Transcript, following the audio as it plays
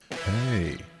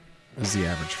Hey, this is the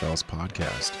Average Fellas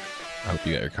podcast. I hope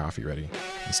you got your coffee ready.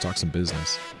 Let's talk some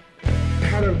business. I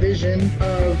had a vision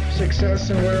of success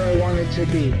and where I wanted to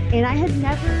be. And I had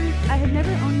never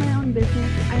owned my own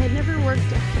business. I had never worked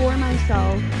for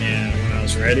myself. And when I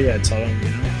was ready, I told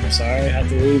him, I'm sorry I have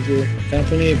to leave your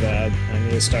company, but I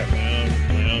need to start my own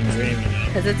dream.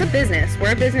 Because it's a business.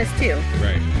 We're a business too.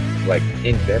 Right. Like,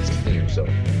 invest in yourself.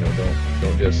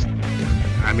 Don't just.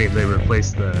 I mean, they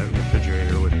replaced the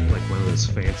refrigerator with like one of those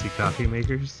fancy coffee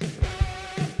makers.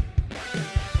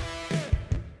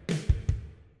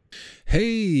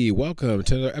 Hey, welcome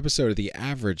to another episode of the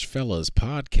Average Fellas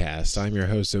podcast. I'm your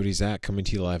host, Zodi Zach, coming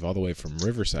to you live all the way from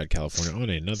Riverside, California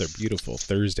on another beautiful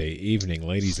Thursday evening.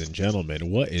 Ladies and gentlemen,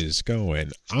 what is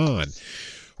going on?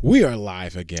 We are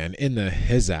live again in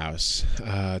his house.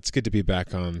 It's good to be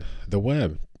back on the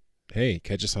web. Hey,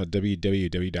 catch us on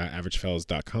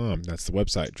www.averagefellas.com. That's the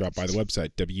website. Drop by the website,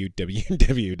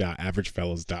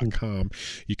 www.averagefellas.com.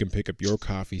 You can pick up your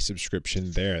coffee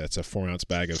subscription there. That's a 4-ounce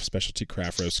bag of specialty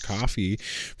craft roast coffee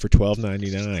for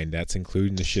 $12.99. That's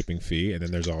including the shipping fee. And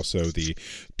then there's also the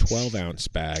 12-ounce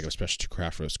bag of specialty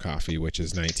craft roast coffee, which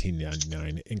is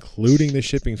 $19.99, including the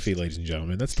shipping fee, ladies and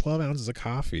gentlemen. That's 12 ounces of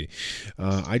coffee.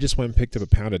 I just went and picked up a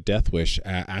pound of Death Wish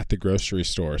at the grocery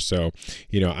store. So,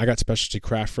 I got specialty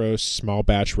craft roast, small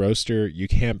batch roaster. You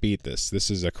can't beat this. This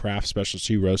is a craft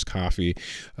specialty roast coffee.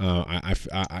 I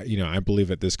believe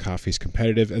that this coffee is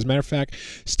competitive. As a matter of fact,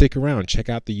 stick around, check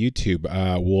out the YouTube.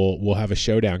 We'll have a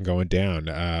showdown going down.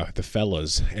 The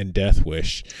Fellas and Death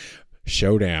Wish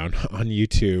showdown on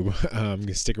YouTube.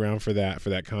 Stick around for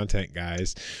that content,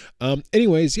 guys.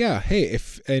 Anyways, yeah. Hey,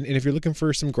 if you're looking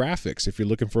for some graphics, if you're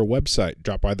looking for a website,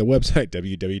 drop by the website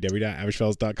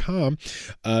www.averagefellas.com.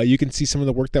 You can see some of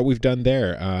the work that we've done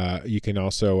there. You can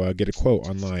also get a quote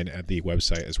online at the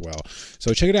website as well.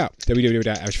 So check it out,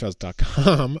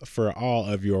 www.averagefellas.com, for all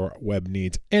of your web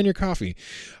needs and your coffee.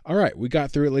 All right, we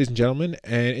got through it, ladies and gentlemen,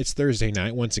 and it's Thursday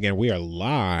night. Once again, we are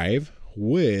live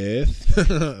with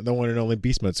the one and only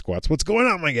Beast Mode Squats. What's going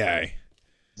on, my guy?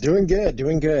 Doing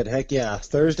good. Heck yeah.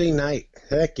 Thursday night.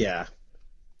 Heck yeah.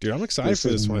 Dude, I'm excited for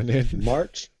this one, dude.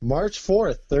 March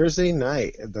 4th, Thursday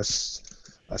night.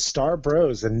 Star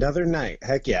Bros, another night.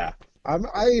 Heck yeah.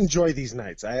 I enjoy these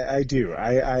nights. I do.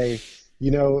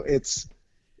 It's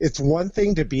one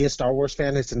thing to be a Star Wars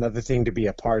fan. It's another thing to be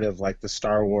a part of like the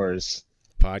Star Wars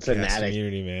podcast fanatic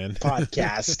community, man.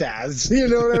 Podcast as you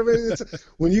know what I mean. It's,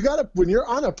 when you're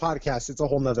on a podcast, it's a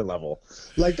whole nother level.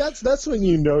 Like that's when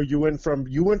you went from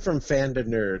fan to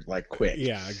nerd like quick.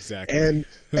 Yeah, exactly.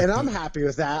 And I'm happy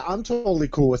with that. I'm totally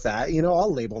cool with that.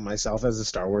 I'll label myself as a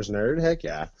Star Wars nerd. Heck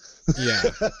yeah. Yeah.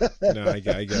 No, I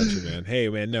got you, man. Hey,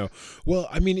 man, no. Well,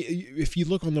 I mean, if you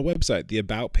look on the website, the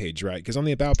About page, right? Because on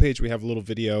the About page, we have a little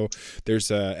video.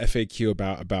 There's a FAQ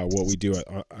about what we do,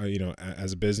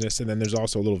 as a business. And then there's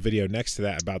also a little video next to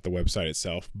that about the website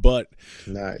itself. But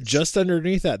nice. Just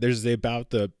underneath that, there's the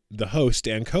about the host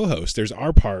and co-host. There's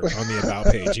our part on the About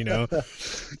page,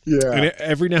 Yeah. And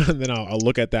every now and then I'll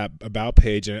look at that About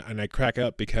page and I crack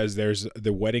up because there's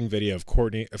the wedding video of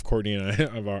Courtney and I,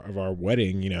 of our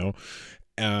wedding,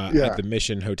 at the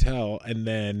Mission Hotel, and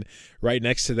then right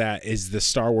next to that is the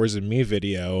Star Wars and Me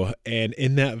video. And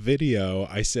in that video,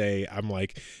 I'm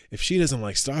like, if she doesn't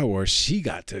like Star Wars, she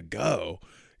got to go.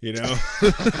 Like a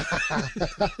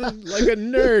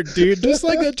nerd, dude. Just a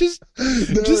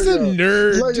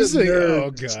nerd. Like just a like, nerd.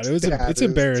 Oh god, it's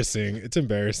embarrassing. It's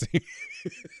embarrassing.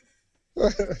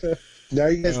 Now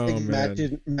you guys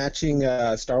man. matching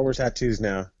Star Wars tattoos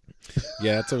now.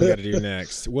 Yeah, that's what we got to do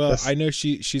next. Well, I know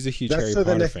she's a huge Harry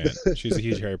Potter fan. She's a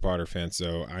huge Harry Potter fan,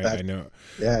 so I know.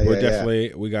 Yeah, we're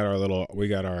definitely we got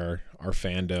our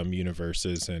fandom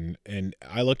universes, and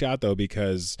I looked out though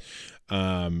because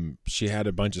she had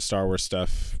a bunch of Star Wars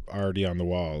stuff already on the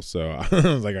wall, so I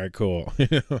was like, all right, cool.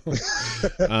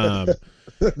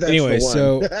 Anyway,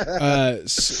 so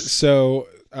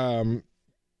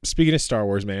speaking of Star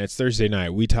Wars, man, it's Thursday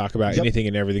night. We talk about anything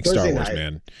and everything Thursday Star Wars, night.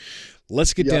 Man.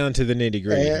 Let's get down to the nitty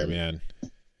gritty here, man.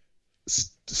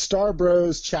 Star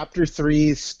Bros Chapter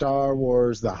 3, Star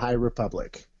Wars: The High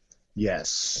Republic.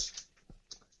 Yes.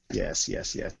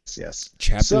 Chapter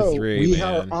 3, we man.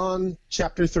 are on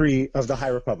Chapter 3 of The High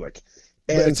Republic.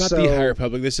 But it's not the High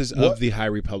Republic. This is of the High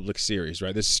Republic series,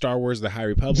 right? This is Star Wars: The High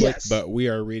Republic, yes. But we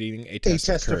are reading A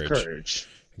Test of Courage.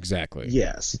 Exactly.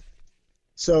 Yes.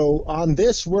 So on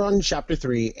this, we're on Chapter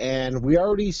 3, and we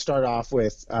already start off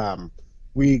with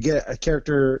we get a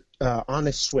character,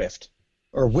 Honest Swift,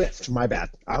 or Whift, my bad.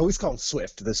 I always call him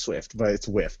Swift, the Swift, but it's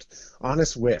Whift.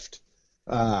 Honest Whift.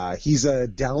 He's a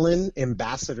Dellan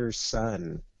ambassador's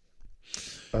son.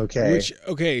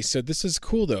 Okay. So this is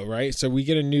cool though, right? So we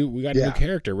got a new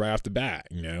character right off the bat,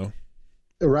 you know.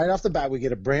 Right off the bat, we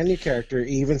get a brand new character. It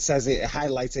even says it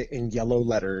highlights it in yellow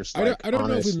letters. I don't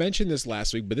know if we mentioned this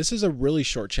last week, but this is a really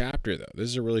short chapter though. This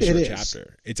is a really short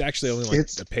chapter. It's actually only like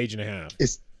a page and a half.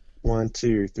 It's 1,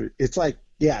 2, 3. It's like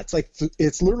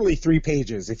it's literally 3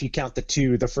 pages if you count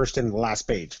the first and the last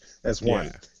page as one.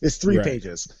 Yeah. It's 3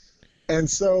 pages. And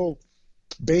so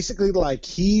basically like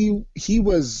he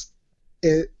was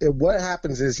what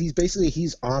happens is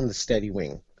he's on the steady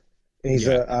wing. And he's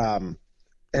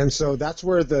and so that's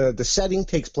where the setting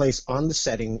takes place on the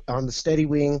steady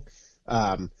wing.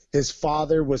 His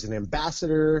father was an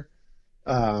ambassador,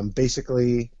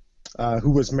 basically,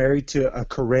 who was married to a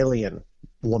Karelian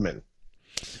woman.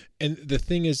 And the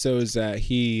thing is, though, is that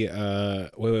he the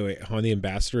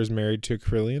ambassador is married to a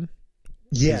Karelian?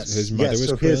 Yes. His mother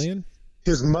was Karelian?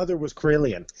 His mother was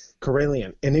Karelian.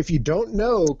 And if you don't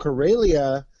know,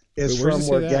 Karelia is from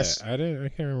where I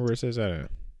can't remember where it says that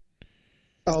at.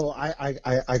 Oh,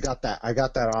 I got that. I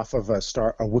got that off of a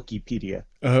Wikipedia.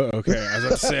 Oh, okay. I was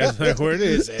about to say, where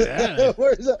is it?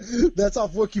 Where is that? That's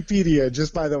off Wikipedia,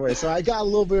 just by the way. So I got a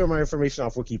little bit of my information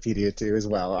off Wikipedia too, as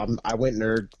well. I went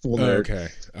full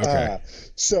nerd. Okay.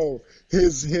 So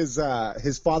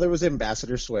his father was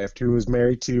Ambassador Swift, who was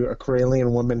married to a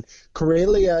Karelian woman.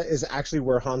 Karelia is actually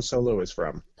where Han Solo is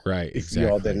from. Right. Exactly. If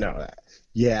you all didn't know that.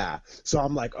 Yeah. So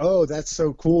I'm like, oh, that's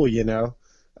so cool, you know.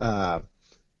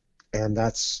 And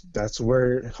that's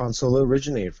where Han Solo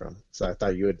originated from. So I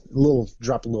thought you would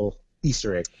drop a little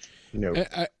Easter egg, you know.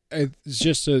 It's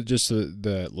just so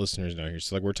the listeners know here.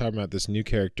 So like we're talking about this new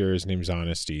character. His name's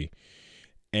Honesty,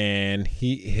 and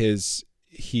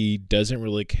he doesn't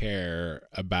really care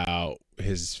about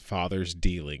his father's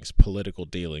political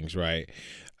dealings, right?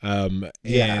 But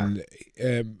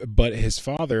his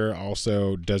father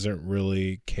also doesn't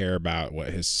really care about what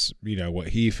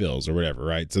he feels or whatever,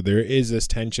 right? So there is this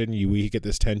tension. We get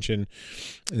this tension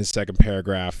in the second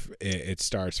paragraph. It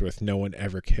starts with no one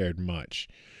ever cared much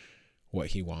what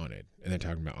he wanted, and they're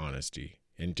talking about honesty.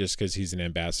 And just because he's an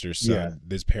ambassador's son,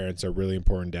 his parents are really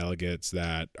important delegates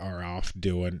that are off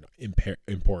doing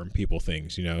important people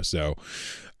things, you know. So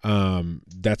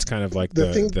that's kind of like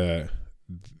the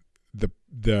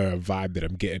vibe that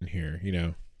I'm getting here, you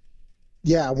know.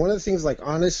 Yeah, one of the things, like,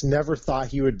 Honest never thought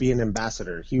he would be an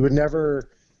ambassador. He would never.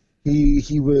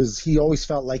 He always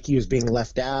felt like he was being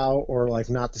left out or like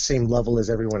not the same level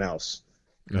as everyone else.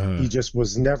 He just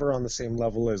was never on the same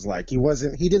level as, like, he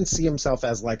didn't see himself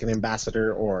as like an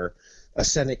ambassador or a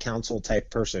Senate council type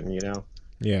person, you know?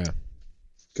 Yeah.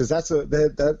 Because that's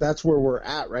where we're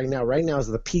at right now. Right now is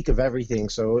the peak of everything.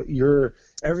 So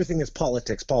everything is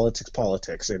politics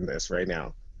in this right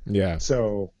now. Yeah.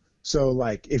 So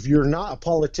like, if you're not a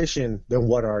politician, then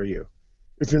what are you?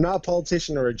 If you're not a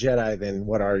politician or a Jedi, then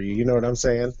what are you? You know what I'm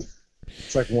saying?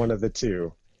 It's like one of the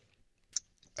two.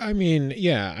 I mean,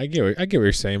 yeah, I get what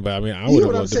you're saying, but I mean, I would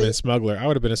have loved to have been a smuggler. I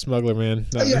would have been a smuggler, man.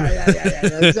 Yeah,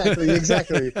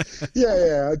 exactly.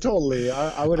 Yeah, totally.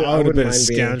 I would have been a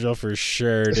scoundrel for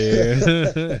sure,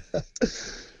 dude.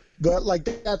 But like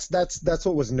that's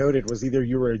what was noted was either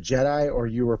you were a Jedi or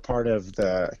you were part of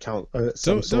the count.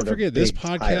 Don't forget this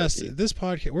podcast.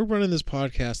 Hierarchy. We're running this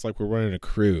podcast like we're running a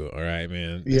crew. All right,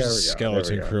 man. There's a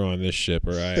skeleton crew on this ship.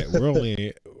 All right,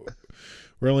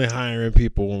 we're only hiring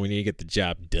people when we need to get the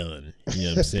job done. You know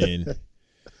what I'm saying?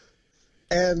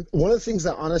 And one of the things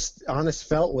that Honest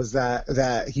felt was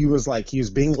that he was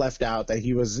being left out, that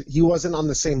he wasn't on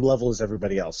the same level as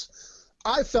everybody else.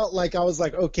 I felt like I was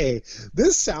like, okay,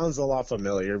 this sounds a lot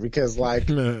familiar because like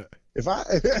if I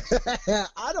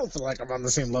don't feel like I'm on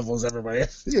the same level as everybody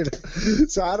else, you know?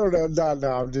 So I don't know.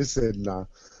 No, I'm just saying no.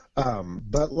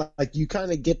 But like you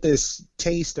kind of get this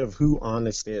taste of who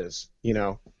Honest is, you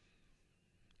know?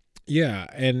 Yeah,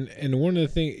 and one of the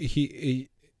things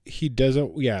he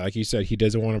doesn't, like you said, he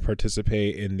doesn't want to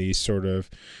participate in these sort of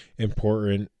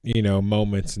important, you know,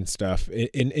 moments and stuff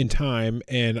in time.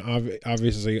 And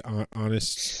obviously,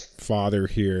 Honest's father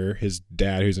here, his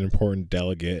dad, who's an important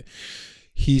delegate,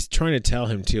 he's trying to tell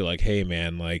him too, like, hey,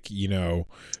 man, like, you know,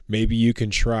 maybe you can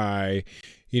try,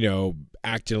 you know,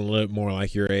 acting a little more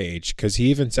like your age, because he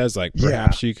even says like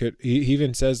perhaps you could. He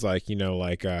even says like, you know,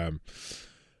 like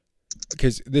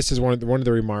because this is one of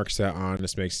the remarks that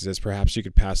Honest makes. He says, perhaps you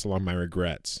could pass along my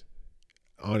regrets.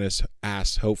 Honest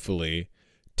asks, hopefully,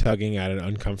 tugging at an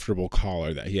uncomfortable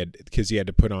collar that he had, because he had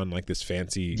to put on like this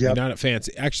fancy, not a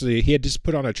fancy, actually he had just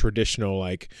put on a traditional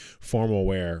like formal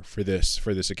wear for this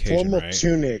occasion, formal right?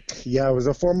 Tunic. Yeah, it was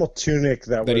a formal tunic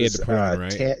that he had to put on,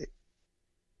 right?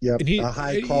 Yep. And he, a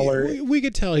high collar. we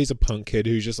could tell he's a punk kid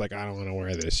who's just like, I don't want to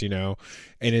wear this, and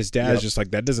his dad's just like,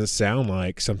 that doesn't sound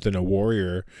like something a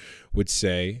warrior would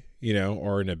say,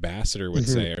 or an ambassador would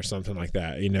say, or something like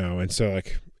that, and so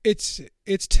like it's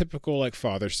typical like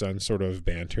father son sort of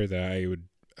banter that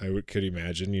I could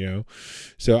imagine,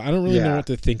 so I don't really know what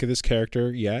to think of this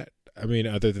character yet. I mean,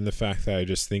 other than the fact that I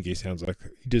just think he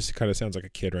just kind of sounds like a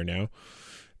kid right now.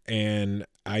 And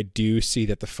I do see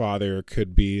that the father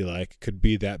could be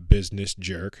that business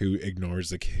jerk who ignores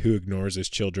his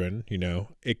children.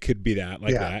 It could be that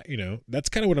that. That's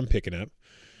kind of what I'm picking up.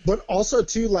 But also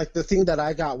too, like the thing that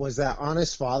I got was that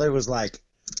Honest Father was like,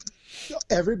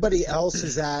 everybody else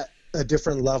is at a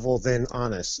different level than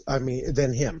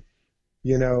than him.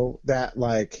 That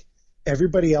like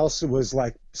everybody else was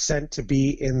like sent to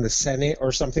be in the Senate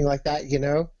or something like that.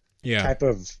 Yeah. Type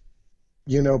of.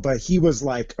 But he was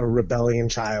like a rebellion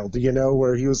child,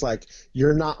 where he was like,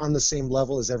 you're not on the same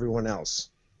level as everyone else.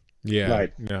 Yeah.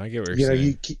 Like, no, I get what you're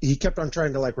saying. He kept on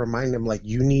trying to like remind him, like,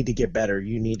 you need to get better.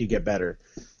 You need to get better.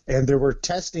 And they were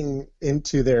testing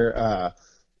into their,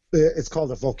 it's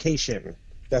called a vocation.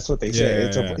 That's what they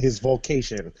say. His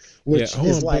vocation, which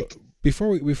is like.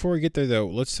 Before we get there though,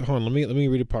 hold on. Let me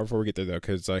read a part before we get there though.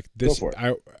 Cause like this, Go for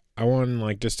it. I want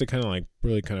like, just to kind of like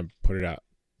really kind of put it out,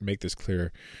 make this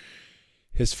clear.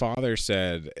 His father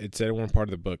said, it said in one part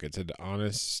of the book, it said,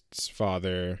 Honest's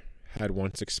father had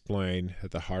once explained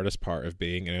that the hardest part of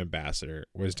being an ambassador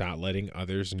was not letting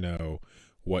others know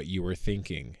what you were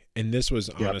thinking. And this was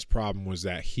Honest's problem, was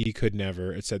that he could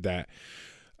never, it said that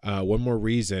one more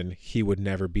reason he would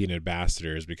never be an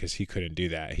ambassador is because he couldn't do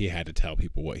that. He had to tell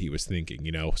people what he was thinking,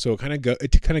 So it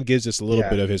kind of gives us a little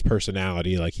bit of his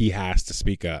personality. Like he has to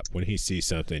speak up when he sees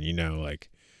something, like.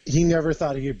 He never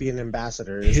thought he would be an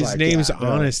ambassador. His name's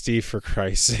Honesty, for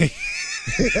Christ's sake.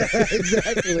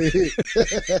 Exactly.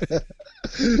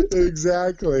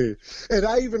 Exactly. And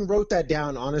I even wrote that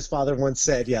down. Honest Father once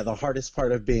said, the hardest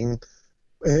part of being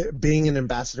an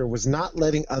ambassador was not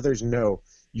letting others know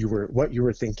what you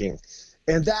were thinking.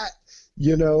 And that,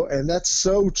 and that's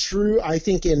so true. I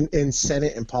think in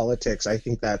Senate and politics, I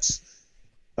think that's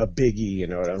a biggie, you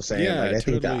know what I'm saying? Yeah, like, I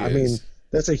think that, I mean,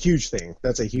 that's a huge thing.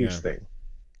 That's a huge thing.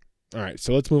 All right,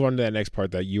 so let's move on to that next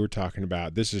part that you were talking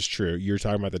about. This is true. You were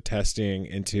talking about the testing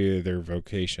into their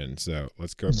vocation. So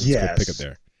let's go pick up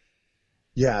there.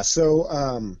 Yeah, so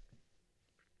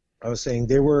I was saying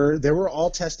they were all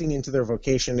testing into their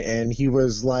vocation, and he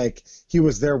was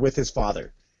there with his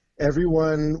father.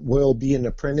 Everyone will be an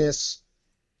apprentice,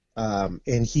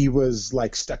 and he was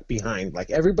like stuck behind.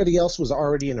 Like everybody else was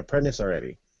already an apprentice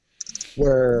already.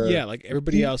 Like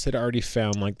everybody else had already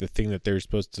found like the thing that they're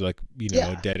supposed to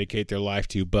dedicate their life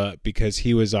to, but because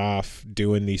he was off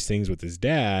doing these things with his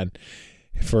dad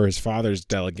for his father's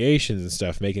delegations and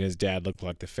stuff, making his dad look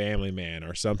like the family man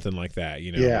or something like that,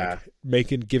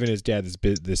 giving his dad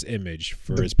this image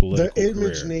for his political career. The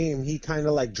image name, he kind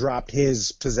of like dropped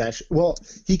his possession. Well,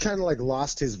 he kind of like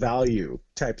lost his value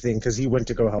type thing because he went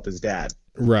to go help his dad.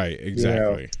 Right,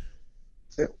 exactly.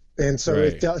 And so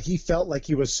he felt like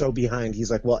he was so behind. He's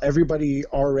like, well, everybody's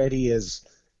already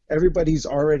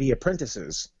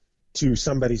apprentices to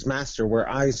somebody's master, where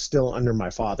I'm still under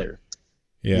my father.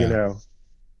 Yeah.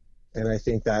 And I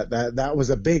think that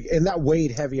was a big, and that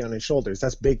weighed heavy on his shoulders.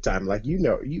 That's big time. Like,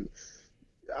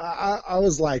 I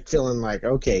was like feeling like,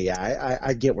 okay, yeah,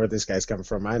 I get where this guy's coming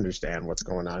from. I understand what's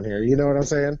going on here. You know what I'm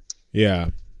saying? Yeah.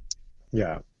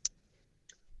 Yeah.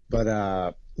 But,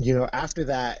 after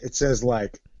that, it says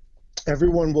like,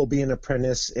 everyone will be an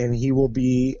apprentice and he will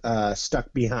be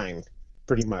stuck behind,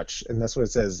 pretty much. And that's what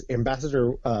it says.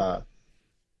 Ambassador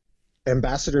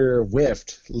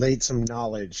Whift laid some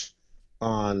knowledge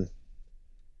on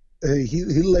he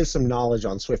laid some knowledge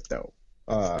on Swift though.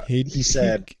 He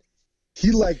said he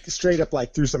like straight up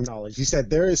like threw some knowledge. He said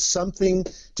there is something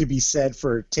to be said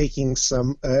for taking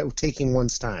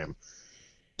one's time.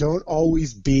 Don't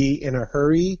always be in a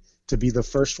hurry to be the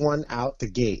first one out the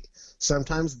gate.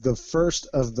 Sometimes the first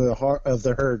of the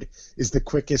herd is the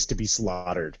quickest to be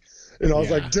slaughtered. And I was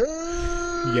like,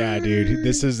 damn. Yeah, dude,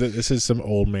 this is some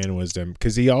old man wisdom,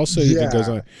 because he also even goes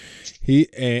on.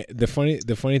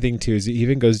 The funny thing too is he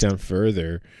even goes down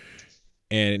further,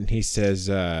 and he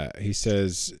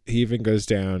even goes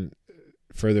down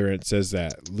further and says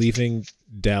that leaving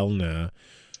Delna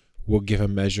will give a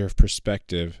measure of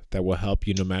perspective that will help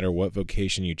you no matter what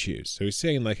vocation you choose. So he's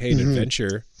saying like, hey, an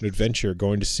adventure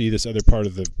going to see this other part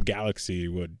of the galaxy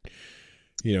would,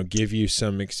 give you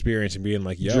some experience and being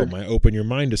like, might open your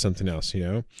mind to something else,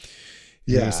 And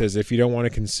he says, if you don't want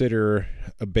to consider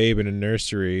a babe in a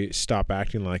nursery, stop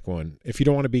acting like one. If you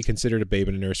don't want to be considered a babe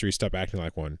in a nursery, stop acting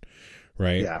like one.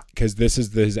 right? Yeah. Because this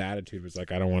is his attitude was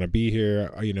like, I don't want to be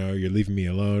here. You know, you're leaving me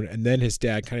alone. And then his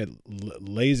dad kind of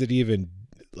lays it even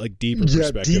like deeper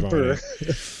perspective on it.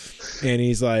 And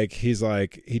he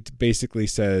basically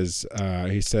says,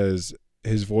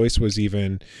 his voice was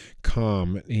even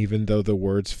calm, even though the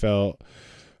words felt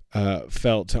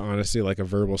to honestly like a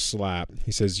verbal slap.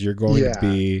 He says, you're going to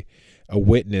be a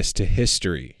witness to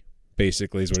history,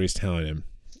 basically, is what he's telling him.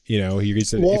 You know, he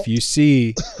said, if you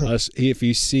see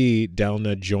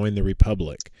Delna join the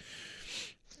Republic,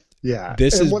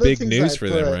 this is big news for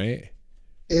them, right?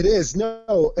 It is.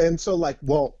 No. And so like,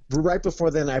 well, right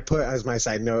before then I put as my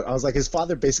side note, I was like, his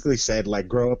father basically said like,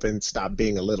 grow up and stop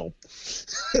being a little,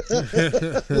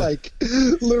 like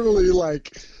literally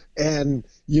like, and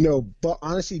you know, but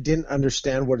honestly didn't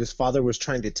understand what his father was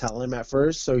trying to tell him at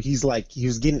first. So he's like, he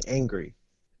was getting angry.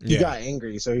 He got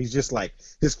angry. So he's just like,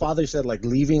 his father said like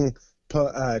leaving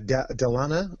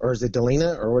Delana, or is it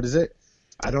Delina, or what is it?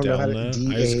 I don't know how to I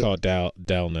just call it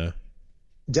Delna.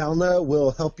 Delna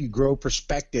will help you grow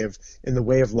perspective in the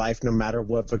way of life, no matter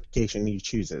what vocation you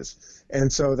chooses.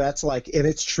 And so that's like, and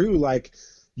it's true. Like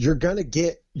you're going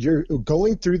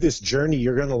through this journey.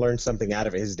 You're going to learn something out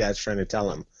of it. His dad's trying to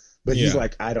tell him, but he's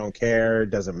like, I don't care.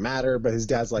 It doesn't matter. But his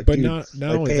dad's like, but not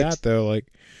only that though, like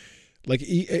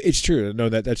it's true. No,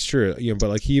 that's true. You know,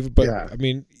 but I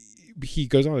mean, he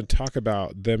goes on to talk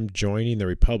about them joining the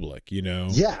Republic, you know?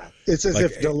 Yeah. It's as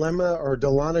if Dilemma or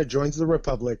Delana joins the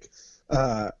Republic.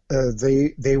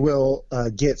 They will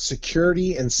get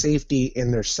security and safety in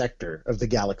their sector of the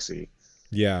galaxy.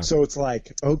 Yeah. So it's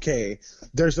like, okay,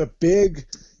 there's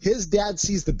his dad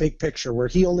sees the big picture where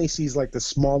he only sees like the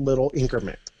small little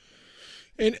increment.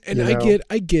 And I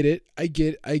get it.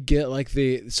 Like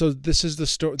so this is the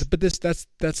story, but that's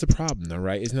the problem though,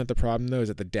 right? Isn't that the problem though? Is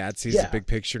that the dad sees the big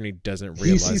picture and he doesn't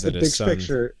realize that his son.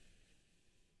 Picture,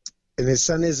 and his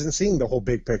son isn't seeing the whole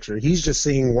big picture. He's just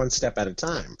seeing one step at a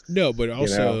time. No, but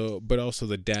also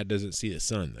the dad doesn't see the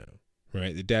son though,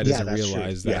 right? The dad doesn't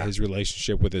realize that his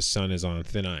relationship with his son is on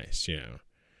thin ice, you know.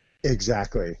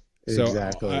 Exactly. So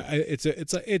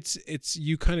it's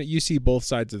you see both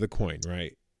sides of the coin,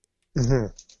 right? Mm-hmm.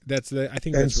 I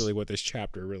think that's really what this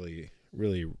chapter really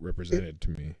represented to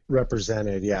me.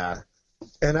 Represented, yeah.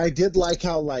 And I did like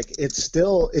how like it's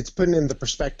putting in the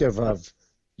perspective of,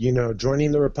 you know,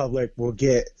 joining the Republic will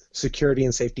get security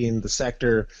and safety in the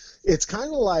sector. It's kind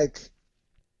of like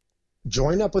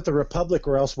join up with the Republic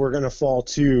or else we're going to fall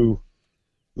to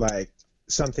like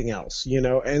something else, you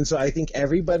know? And so I think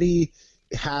everybody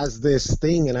has this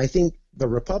thing. And I think the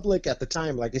Republic at the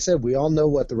time, like I said, we all know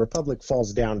what the Republic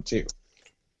falls down to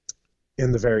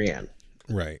in the very end.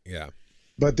 Right. Yeah.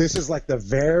 But this is like the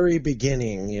very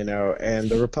beginning, you know, and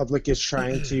the Republic is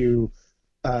trying to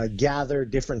gather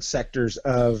different sectors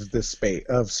of the space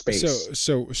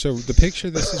So the picture.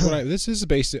 This is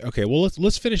basic. Okay, well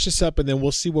let's finish this up and then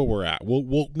we'll see where we're at.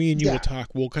 Me and you will talk.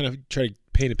 We'll kind of try to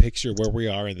paint a picture where we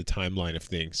are in the timeline of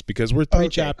things because we're three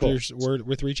chapters. Cool.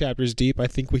 We're 3 chapters deep. I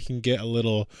think we can get a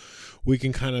little. We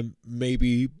can kind of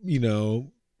maybe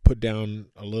put down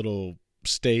a little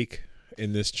stake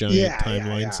in this giant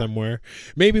timeline somewhere.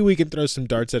 Maybe we can throw some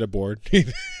darts at a board.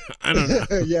 I don't know.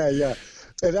 Yeah.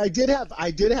 And I did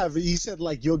have, he said,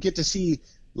 like, you'll get to see,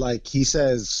 like, he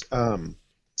said,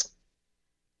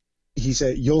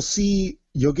 you'll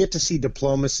get to see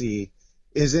diplomacy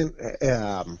isn't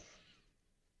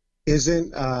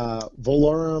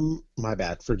Valorum, my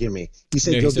bad, forgive me. He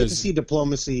said, get to see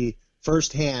diplomacy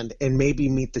firsthand and maybe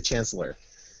meet the Chancellor.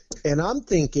 And I'm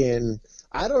thinking,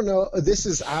 I don't know. This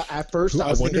is at first I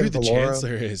was thinking who the Valorum.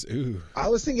 Chancellor is. Ooh. I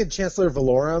was thinking Chancellor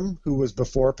Valorum, who was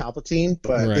before Palpatine,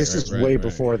 but this is way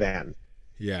before then.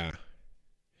 Yeah.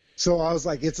 So I was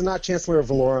like, it's not Chancellor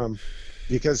Valorum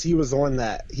because he's the one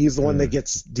that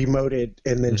gets demoted,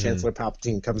 and then Chancellor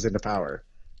Palpatine comes into power.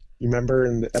 You remember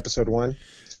in episode 1?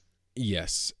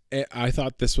 Yes. I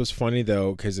thought this was funny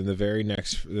though, because in the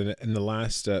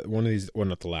last one of these, well,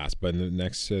 not the last, but in the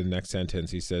next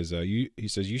sentence, he says, you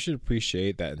should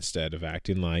appreciate that instead of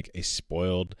acting like a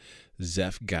spoiled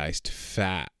Zephgeist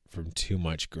fat from too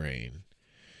much grain.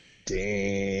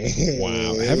 Dang!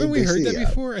 Wow, haven't we heard that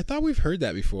before? I thought we've heard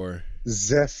that before.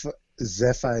 Zephgeist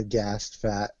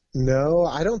fat. No,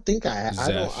 I don't think I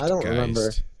don't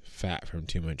remember. Fat from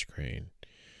too much grain.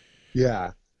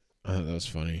 Yeah. I thought that was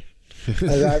funny.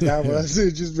 that was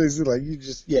just basically like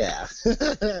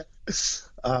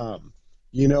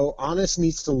Honest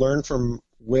needs to learn from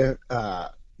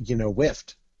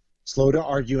Wift. Slow to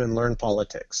argue and learn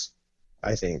politics.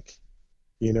 I think,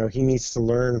 he needs to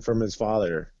learn from his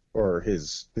father or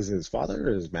his father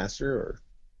or his master or.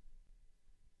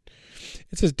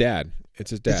 It's his dad.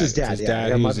 It's his dad. It's his dad,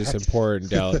 yeah. who's this important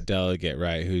delegate,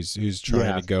 right? Who's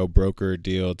trying to go broker a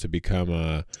deal to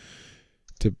become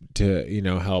to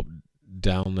help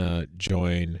Delna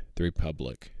join the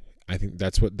Republic. I think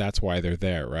that's why they're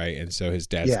there, right? And so his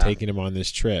dad's taking him on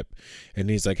this trip, and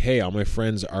he's like, "Hey, all my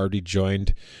friends already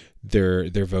joined their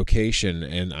vocation,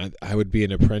 and I would be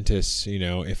an apprentice,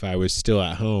 if I was still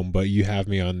at home, but you have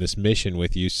me on this mission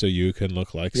with you so you can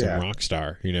look like some rock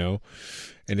star, And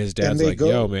his dad's like,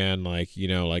 "Yo, man,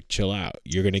 chill out.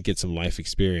 You're gonna get some life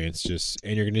experience,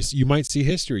 and you might see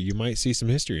history. You might see some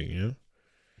history,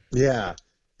 Yeah.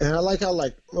 And I like how,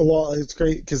 it's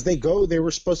great because they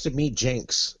were supposed to meet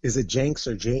Jenks. Is it Jenks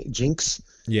or Jinx?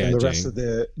 Yeah, and the rest of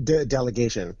the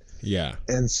delegation. Yeah.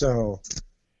 And so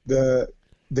the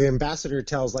ambassador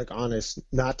tells, Honest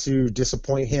not to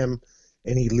disappoint him,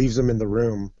 and he leaves him in the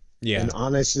room. Yeah. And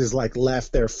Honest is,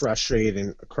 left there frustrated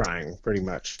and crying, pretty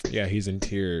much. Yeah, he's in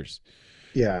tears.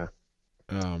 Yeah.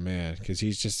 Oh man, because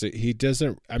he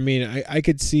doesn't. I mean, I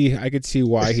could see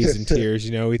why he's in tears.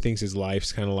 He thinks his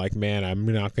life's kind of like, man, I'm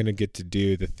not gonna get to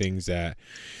do the things that,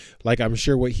 I'm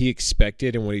sure what he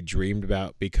expected and what he dreamed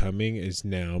about becoming is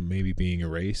now maybe being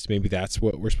erased. Maybe that's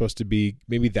what we're supposed to be.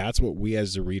 Maybe that's what we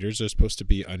as the readers are supposed to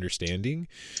be understanding.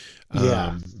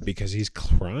 Because he's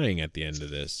crying at the end of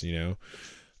this. I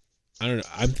don't know.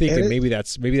 I'm thinking maybe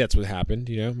that's what happened.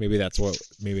 Maybe that's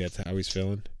how he's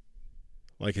feeling.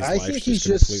 His life's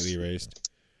just completely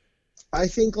erased. I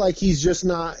think he's just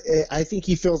not. I think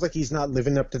he feels like he's not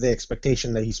living up to the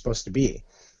expectation that he's supposed to be,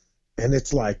 and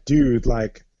it's dude,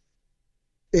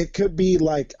 it could be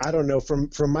I don't know. From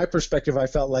my perspective, I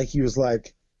felt like he was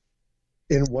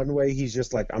in one way he's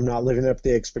just I'm not living up to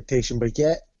the expectation, but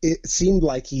yet it seemed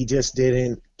like he just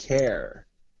didn't care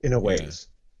in a ways,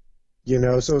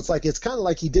 So it's it's kind of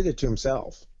like he did it to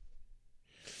himself.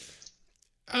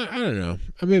 I don't know.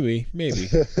 Maybe.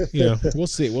 We'll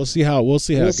see. We'll see how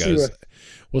it goes.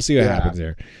 We'll see what happens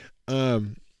there. I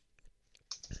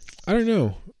don't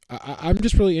know. I'm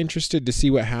just really interested to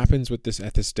see what happens with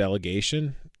this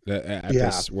delegation. I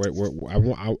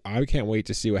can't wait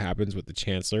to see what happens with the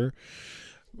Chancellor.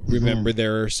 Remember,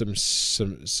 there are some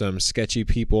sketchy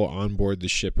people on board the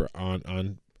ship or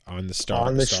on the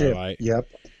Starlight. Ship. Yep,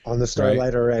 on the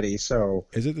Starlight already. So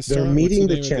is it the They're meeting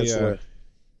the Chancellor.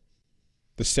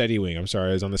 The Steady Wing. I'm sorry,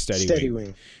 I was on the Steady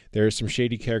Wing. There are some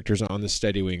shady characters on the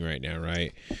Steady Wing right now,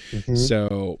 right? Mm-hmm.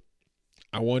 So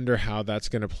I wonder how that's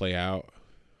going to play out.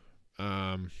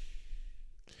 I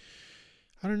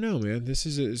don't know, man. This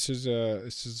is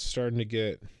starting to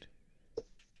get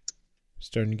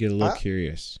a little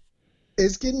curious.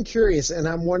 It's getting curious, and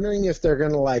I'm wondering if they're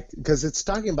going to because it's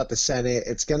talking about the Senate.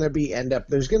 It's going to be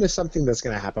there's going to something that's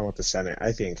going to happen with the Senate,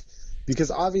 I think, because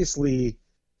obviously.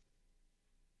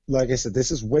 Like I said,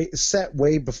 this is set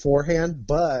way beforehand,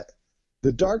 but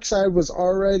the dark side was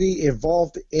already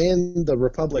involved in the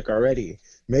Republic already.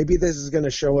 Maybe this is going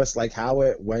to show us how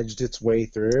it wedged its way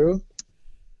through.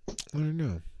 I don't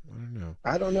know.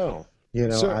 I don't know.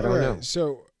 So, I don't know.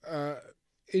 So,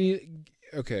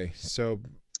 okay. So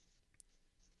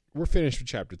we're finished with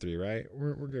chapter 3, right?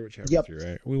 We're good with chapter 3,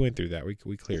 right? We went through that. We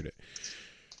cleared it.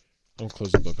 I'll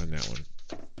close the book on that one.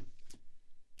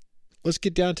 Let's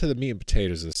get down to the meat and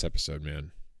potatoes of this episode,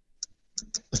 man.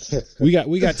 We got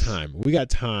time. We got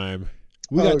time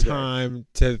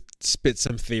to spit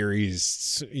some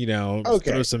theories,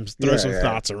 throw some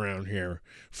thoughts around here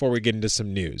before we get into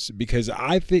some news. Because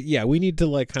I think, we need to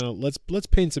let's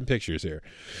paint some pictures here.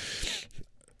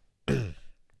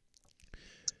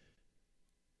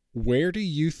 Where do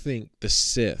you think the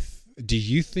Sith? Do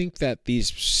you think that these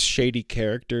shady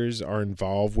characters are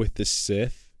involved with the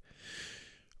Sith?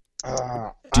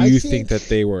 Do you think that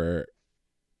they were?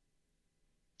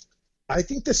 I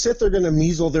think the Sith are going to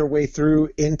measle their way through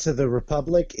into the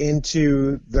Republic,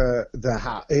 into the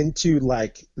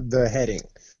heading.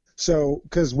 So,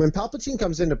 because when Palpatine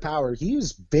comes into power,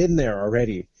 he's been there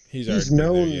already. He's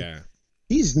known.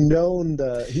 He's known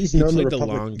the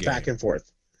Republic back and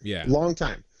forth. Yeah, long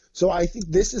time. So I think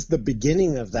this is the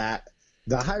beginning of that.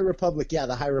 The High Republic,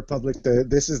 the High Republic.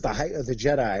 This is the height of the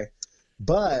Jedi,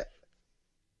 but.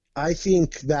 I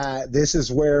think that this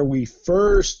is where we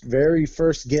very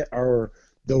first get the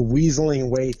weaseling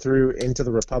way through into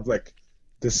the Republic,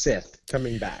 the Sith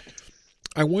coming back.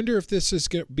 I wonder if this is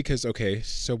good because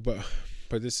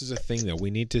but this is a thing that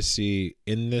we need to see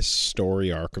in this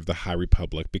story arc of the High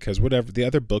Republic because whatever the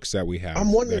other books that we have,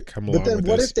 I'm wondering. That come along but then, with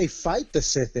what this, if they fight the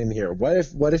Sith in here? What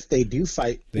if they do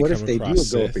fight? What if they do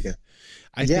go up again?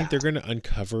 I think they're going to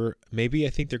uncover. Maybe I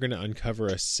think they're going to uncover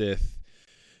a Sith.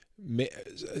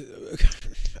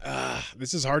 This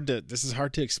This is hard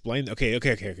to explain. Okay.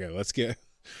 Let's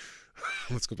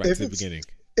go back to the beginning.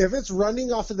 If it's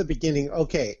running off of the beginning,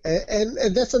 okay, and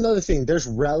that's another thing. There's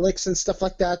relics and stuff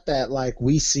like that like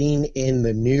we seen in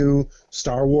the new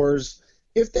Star Wars.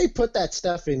 If they put that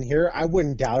stuff in here, I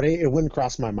wouldn't doubt it. It wouldn't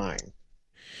cross my mind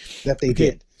that they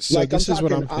did. So like, this is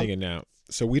what I'm thinking now.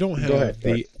 So we don't have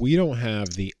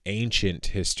the ancient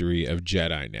history of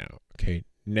Jedi now. Okay,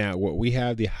 now what we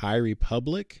have, the High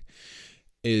Republic,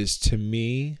 is to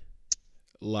me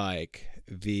like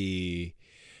the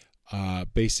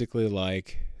basically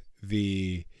like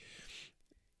the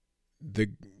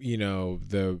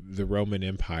Roman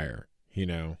Empire,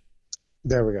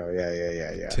 There we go.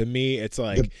 Yeah. To me, it's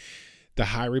like the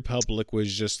High Republic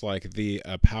was just like the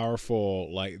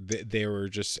powerful, like they were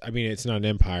just, I mean, it's not an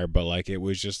empire, but like it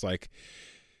was just like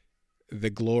the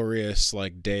glorious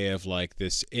like day of like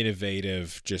this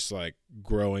innovative, just like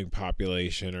growing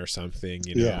population or something,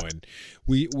 and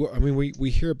we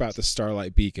hear about the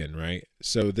Starlight Beacon, right?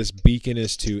 So this beacon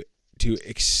is to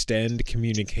extend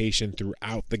communication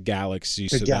throughout the galaxy,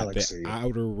 that the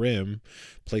outer rim,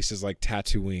 places like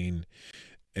Tatooine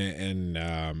and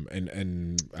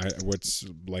what's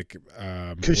like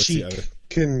Kashyyyk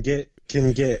can get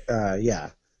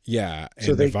yeah, and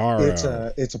so Navarro. It's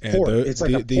a port. It's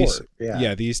like a port.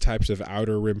 Yeah, these types of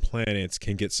outer rim planets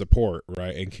can get support,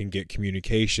 right, and can get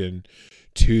communication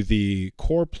to the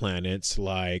core planets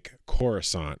like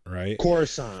Coruscant, right?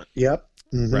 Coruscant. Yep.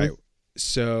 Mm-hmm. Right.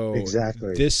 So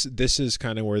exactly. This is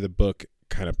kind of where the book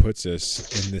kind of puts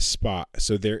us in this spot.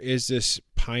 So there is this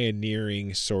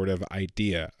pioneering sort of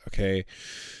idea. Okay.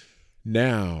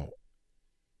 Now,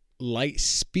 light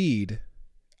speed.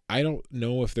 I don't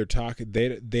know if they're talking.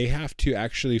 They have to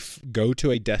actually go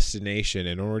to a destination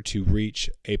in order to reach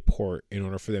a port. In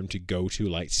order for them to go to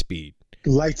light speed.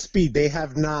 Light speed. They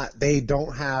have not. They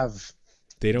don't have.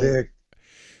 They don't.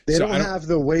 They don't have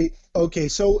the weight. Okay,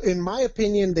 so in my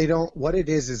opinion, they don't. What it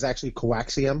is actually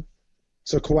coaxium.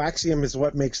 So coaxium is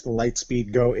what makes the light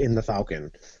speed go in the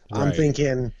Falcon. Right. I'm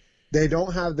thinking they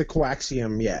don't have the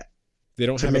coaxium yet. They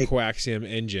don't have a coaxium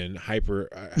engine. Hyper.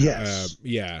 Yes.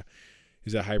 Yeah.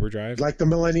 Is that hyperdrive? Like the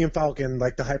Millennium Falcon,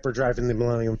 like the hyperdrive in the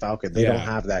Millennium Falcon. They don't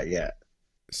have that yet.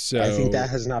 So I think that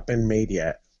has not been made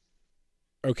yet.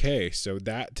 Okay, so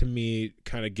that to me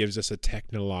kind of gives us a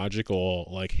technological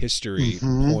like history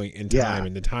point in time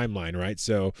in the timeline, right?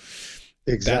 So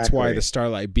that's why the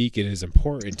Starlight Beacon is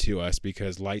important to us,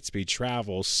 because light speed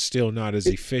travel still not as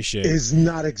efficient. Does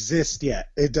not exist yet.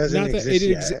 It doesn't exist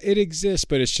yet. It exists,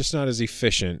 but it's just not as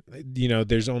efficient.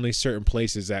 There's only certain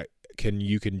places that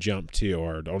you can jump to,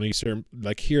 or only certain,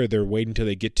 like here they're waiting until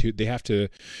they get to,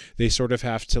 they sort of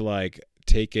have to like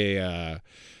take they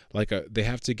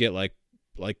have to get like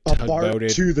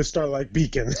tugboated to the Starlight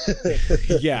Beacon.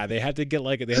 Yeah, they have to get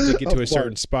to a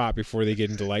certain spot before they get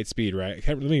into light speed, right?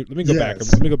 Let me go back.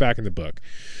 Let me go back in the book.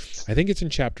 I think it's in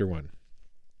chapter 1.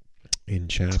 In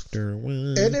chapter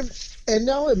 1. And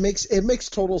now it makes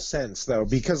total sense though,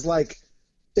 because like,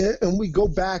 and we're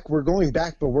going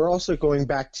back, but we're also going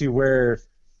back to where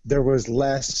there was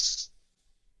less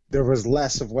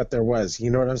of what there was. You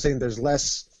know what I'm saying? There's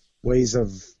less ways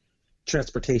of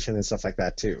transportation and stuff like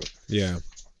that too. Yeah.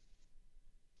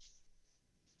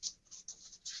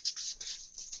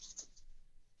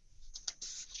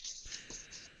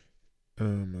 Oh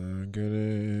my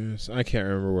goodness, I can't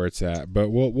remember where it's at, but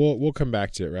we'll come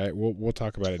back to it, right? We'll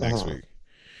talk about it next week.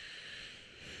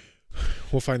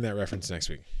 We'll find that reference next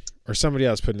week, or somebody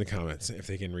else put in the comments if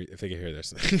they can hear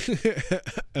this.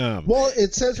 Well,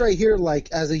 it says right here, like,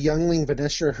 as a youngling,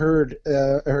 Vanessa heard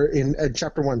her in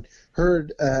chapter 1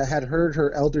 had heard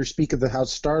her elders speak of the how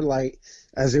Starlight,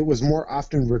 as it was more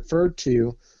often referred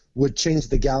to, would change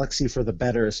the galaxy for the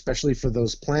better, especially for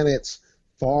those planets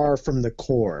far from the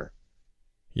core.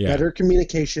 Yeah. Better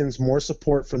communications, more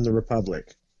support from the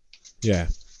Republic. Yeah.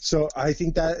 So I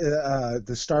think that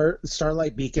the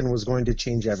Starlight Beacon was going to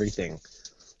change everything.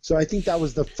 So I think that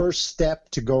was the first step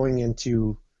to going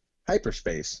into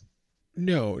hyperspace.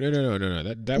 No.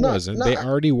 That wasn't. They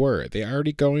already were. They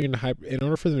already going into hyper. In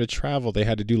order for them to travel, they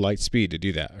had to do light speed to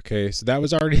do that. Okay, so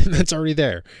that's already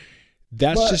there.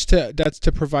 That's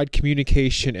to provide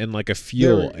communication and like a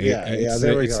fuel.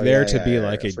 It's there to be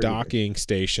like a docking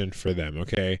station for them.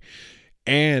 Okay.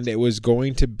 And it was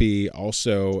going to be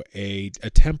also a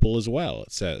temple as well,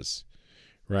 it says.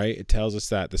 Right? It tells us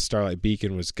that the Starlight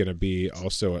Beacon was going to be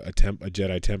also a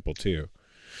Jedi temple too.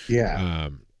 Yeah.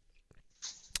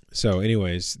 So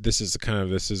anyways,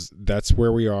 that's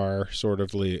where we are sort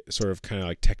of kind of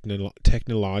like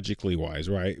technologically wise,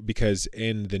 right? Because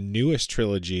in the newest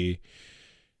trilogy,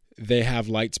 they have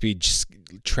light speed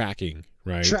tracking,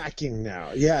 right? Tracking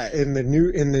now. Yeah, in the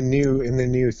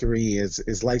new 3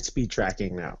 is light speed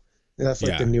tracking now. And that's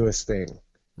like Yeah. the newest thing.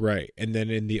 Right. And then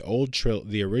in the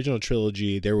the original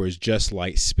trilogy, there was just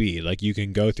light speed. Like you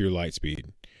can go through light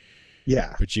speed,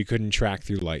 Yeah. but you couldn't track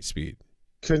through light speed.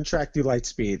 Couldn't track through light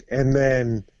speed. And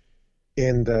then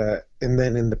in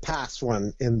the past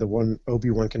one, in the one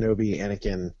Obi-Wan Kenobi,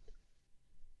 Anakin,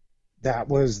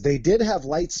 they did have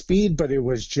light speed, but it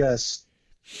was just,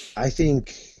 I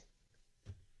think,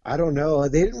 I don't know.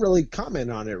 They didn't really comment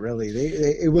on it. Really,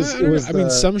 it was. I mean,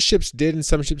 some ships did and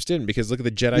some ships didn't, because look at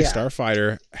the Jedi Yeah.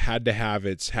 Starfighter had to have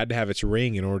its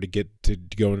ring in order to get to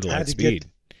go into Had light to speed.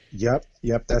 Yep,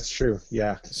 that's true.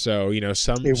 Yeah, So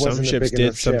some It wasn't a ships big did,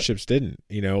 enough some ship. ships didn't.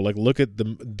 Like look at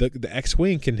the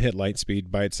X-wing can hit light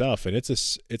speed by itself, and it's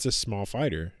a small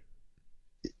fighter.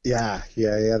 yeah.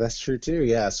 That's true too.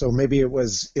 Yeah, so maybe it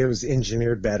was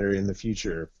engineered better in the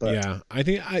future. But Yeah, I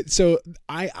think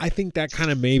I think that kind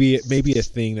of maybe a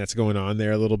thing that's going on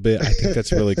there a little bit. I think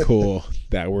that's really cool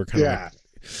that we're kind of yeah,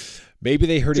 maybe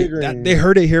they heard Figuring- they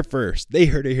heard it here first. They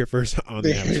heard it here first on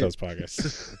the Average Fellas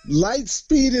podcast. light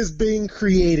speed is being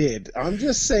created. I'm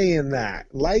just saying that.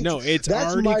 No, it's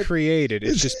that's already created.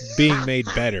 It's just being made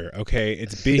better. Okay,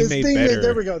 it's being made better.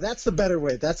 There we go. That's the better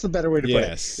way. That's the better way to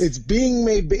Yes. put it. It's being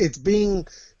made. It's being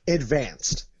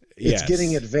advanced. It's Yes.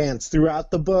 getting advanced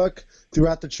throughout the book,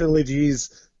 throughout the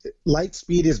trilogies. Light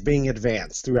speed is being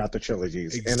advanced throughout the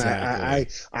trilogies, and I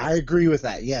agree with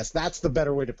that. Yes, that's the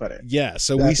better way to put it. Yeah,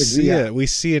 so That's we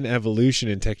see an evolution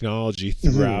in technology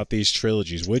throughout these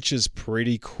trilogies, which is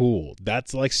pretty cool.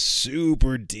 That's like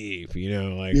super deep,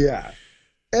 like Yeah.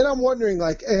 And I'm wondering,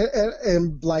 like,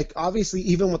 and like, obviously,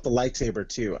 even with the lightsaber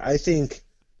too, I think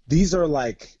these are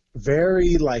like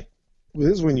very like, this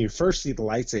is when you first see the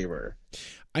lightsaber.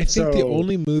 I think the So-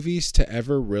 only movies to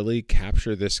ever really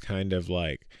capture this kind of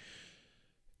like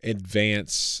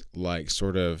advance, like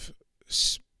sort of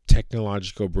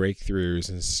technological breakthroughs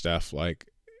and stuff, like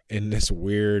in this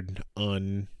weird,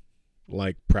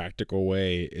 like practical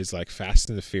way, is like Fast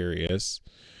and the Furious,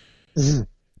 Mhm.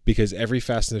 because every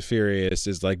Fast and the Furious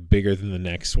is like bigger than the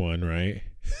next one, right?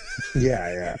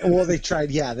 Yeah. Well, they tried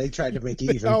to make it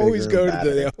even bigger.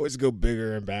 They always go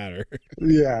bigger and badder.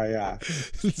 Yeah.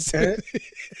 And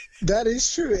that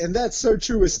is true, and that's so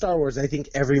true with Star Wars. I think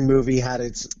every movie had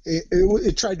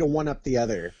it tried to one up the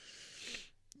other.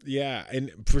 Yeah,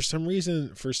 and for some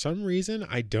reason,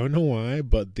 I don't know why,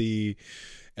 but the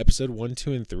episode 1,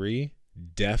 2, and 3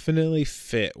 definitely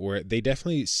fit where they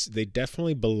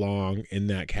definitely belong in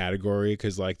that category,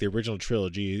 because like the original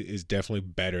trilogy is definitely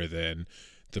better than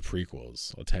the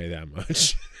prequels. I'll tell you that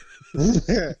much.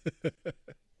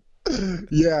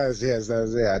 Yes,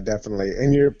 yeah, definitely.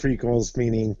 And your prequels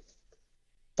meaning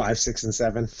 5, 6, and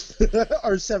 7,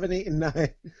 or 7, 8, and 9.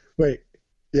 Wait,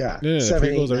 yeah, No, the 7,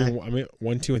 8, prequels. 9. I mean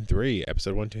 1, 2, and 3.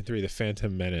 Episode 1, 2, and 3. The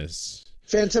Phantom Menace.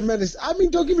 Phantom Menace. I mean,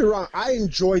 don't get me wrong. I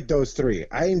enjoyed those 3.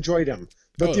 I enjoyed them,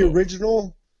 but the Oh.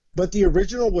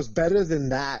 original was better than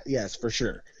that. Yes, for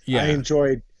sure. Yeah. I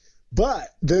enjoyed, but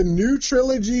the new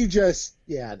trilogy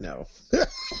no.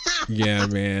 Yeah,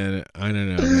 man. I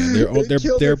don't know, man. They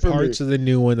killed There are it for parts me. of the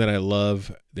new one that I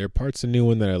love. There are parts of the new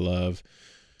one that I love.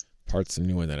 Parts of the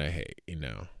new one that I hate.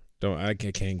 I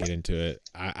can't get into it.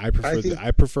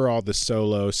 I prefer all the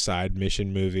solo side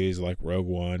mission movies like Rogue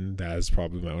One. That is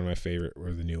probably one of my favorite.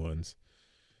 Or the new ones.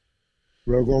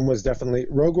 Rogue One was definitely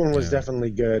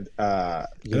good. I'll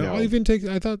even take.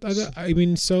 I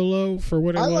mean, Solo for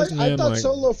what it was. I thought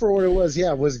Solo for what it was,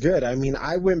 was good. I mean,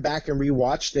 I went back and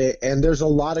rewatched it, and there's a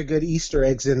lot of good Easter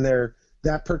eggs in there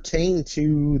that pertain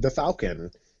to the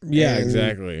Falcon. Yeah, and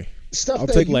exactly. Stuff I'll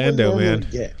that take you wouldn't Lando, normally man.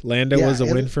 get. Lando Yeah, was a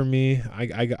and- win for me.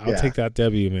 I'll take that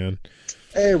W, man.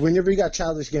 Hey, whenever you got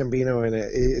Childish Gambino in it,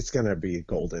 it's gonna be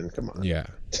golden. Come on. Yeah,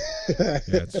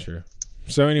 that's true.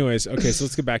 So, anyways, okay, so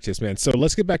let's get back to this, man. So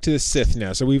let's get back to the Sith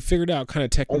now. So we've figured out kind of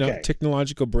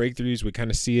technological breakthroughs. We kind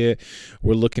of see it.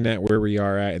 We're looking at where we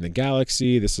are at in the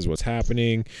galaxy. This is what's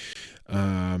happening.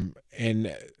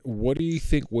 And what do you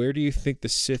think? Where do you think the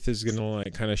Sith is gonna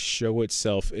like kind of show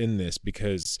itself in this?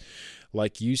 Because,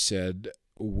 like you said,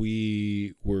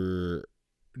 we were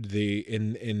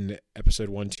in episode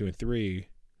 1, 2, and 3.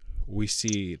 We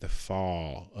see the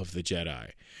fall of the Jedi,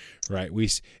 right?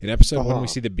 In episode 1 we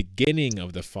see the beginning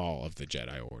of the fall of the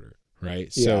Jedi Order,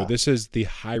 right? So this is the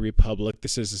High Republic.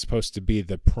 This is supposed to be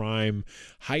the prime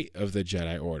height of the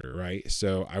Jedi Order, right?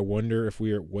 So I wonder if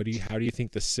how do you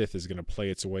think the Sith is going to play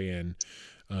its way in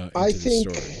into I the think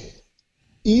story?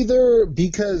 either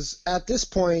because at this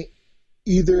point,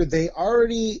 either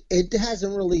it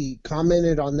hasn't really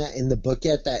commented on that in the book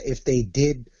yet, that if they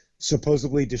did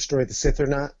supposedly destroy the Sith or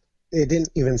not. it didn't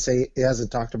even say, it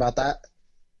hasn't talked about that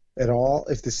at all,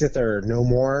 if the Sith are no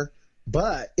more.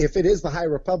 But if it is the High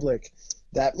Republic,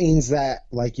 that means that,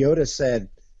 like Yoda said,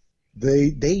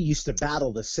 they used to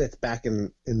battle the Sith back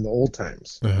in the old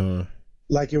times. Uh-huh.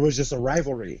 Like it was just a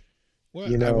rivalry. Well,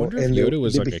 You know, I wonder if and Yoda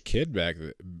was they like be- a kid back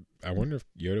then. I wonder if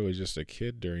Yoda was just a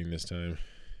kid during this time.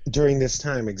 During this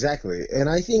time, exactly. And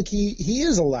I think he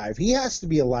is alive. He has to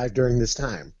be alive during this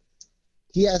time.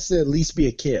 He has to at least be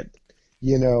a kid.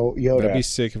 You know, Yoda. That'd be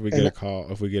sick if we get And- a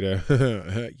call. If we get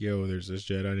a yo, there's this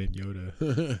Jedi named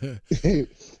Yoda.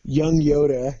 Young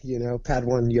Yoda, you know,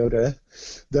 Padawan Yoda.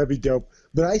 That'd be dope.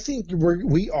 But I think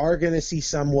we are going to see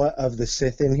somewhat of the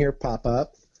Sith in here pop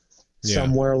up Yeah.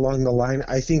 somewhere along the line.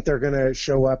 I think they're going to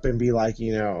show up and be like,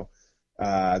 you know,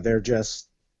 they're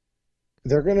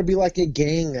going to be like a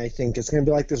gang. I think it's going to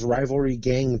be like this rivalry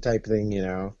gang type thing, you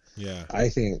know. Yeah. I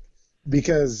think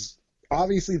because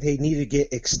obviously they need to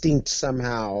get extinct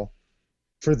somehow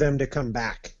for them to come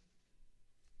back.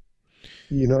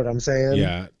 You know what I'm saying?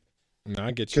 Yeah. No,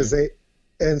 I get you. Because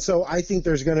and so I think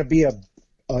there's going to be a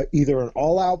either an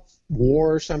all-out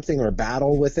war or something or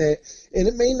battle with it, and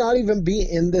it may not even be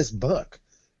in this book.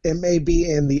 It may be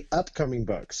in the upcoming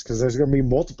books because there's going to be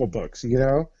multiple books, you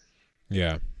know.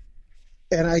 Yeah.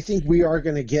 And I think we are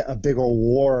going to get a big old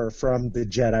war from the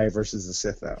Jedi versus the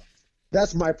Sith, though.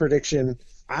 That's my prediction.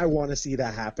 I want to see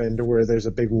that happen to where there's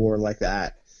a big war like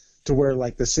that, to where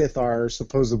like the Sith are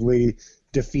supposedly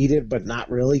defeated, but not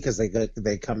really because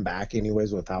they come back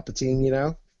anyways with Palpatine, you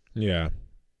know. Yeah.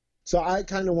 So I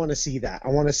kind of want to see that. I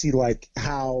want to see like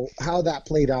how that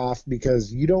played off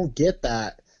because you don't get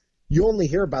that. You only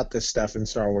hear about this stuff in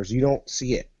Star Wars. You don't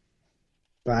see it.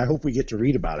 But I hope we get to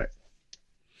read about it.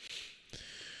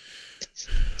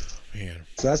 Man.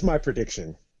 So that's my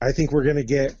prediction. I think we're gonna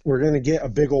get a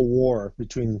big old war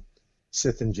between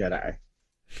Sith and Jedi.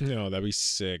 No, that'd be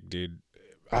sick, dude.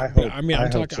 I hope. I mean,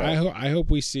 I'm hope talking. so. I hope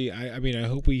we see. I mean, I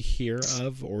hope we hear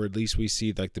of, or at least we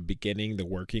see like the beginning, the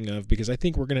working of, because I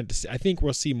think we're gonna. I think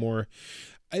we'll see more.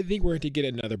 I think we're going to get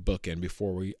another book in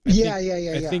before we. I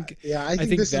think I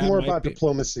think this is that more might about be-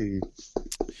 diplomacy.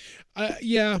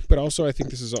 Yeah, but also I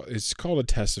think this is. It's called A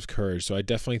Test of Courage, so I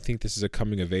definitely think this is a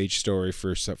coming of age story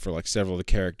for like several of the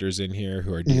characters in here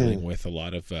who are dealing with a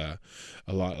lot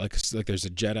like there's a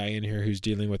Jedi in here who's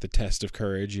dealing with the test of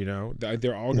courage. You know,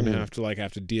 they're all going to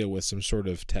have to deal with some sort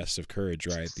of test of courage,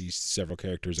 right? These several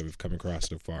characters that we've come across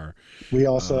so far. We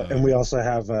also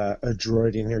have a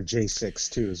droid in here, J6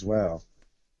 too, as well.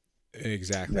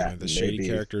 Exactly, That the shady maybe-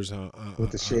 characters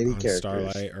with the shady on characters.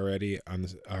 Starlight already on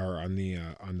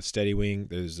the Steady Wing.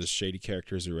 There's the shady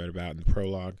characters we read about in the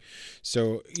prologue.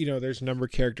 So you know, there's a number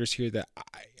of characters here that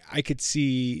I could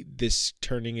see this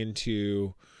turning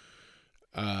into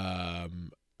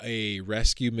a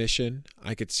rescue mission.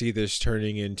 I could see this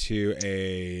turning into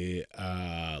a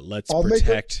let's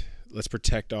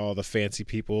protect all the fancy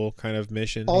people kind of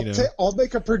mission. I'll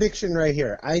make a prediction right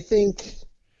here. I think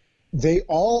they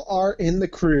all are in the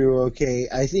crew, okay?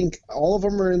 I think all of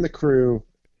them are in the crew.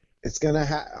 It's going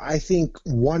to I think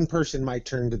one person might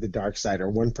turn to the dark side or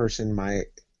one person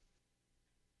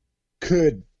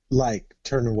could like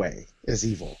turn away as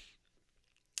evil.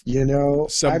 You know,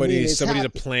 Somebody's a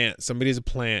plant. Somebody's a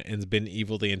plant and has been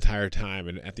evil the entire time,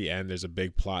 and at the end there's a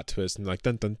big plot twist and like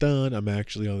dun dun dun. I'm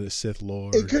actually on the Sith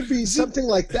Lord. It could be something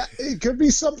like that. It could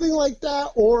be something like that,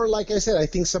 or like I said, I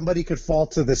think somebody could fall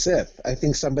to the Sith. I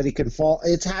think somebody can fall.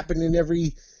 It's happened in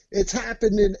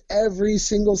every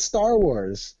single Star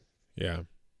Wars. Yeah.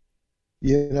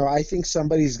 You know, I think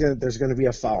there's gonna be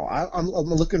a fall. I'm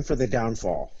looking for the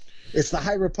downfall. It's the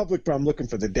High Republic, but I'm looking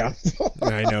for the downfall.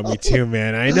 I know, me too,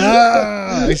 man. I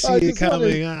know. I see it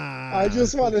coming. I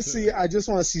just want to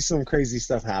see some crazy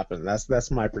stuff happen. That's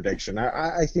my prediction.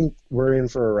 I think we're in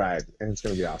for a ride, and it's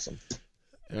gonna be awesome.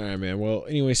 All right, man. Well,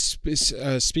 anyway,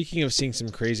 speaking of seeing some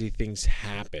crazy things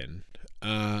happen,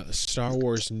 Star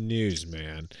Wars news,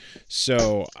 man.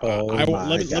 So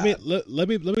let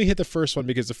me hit the first one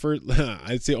because the first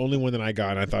it's the only one that I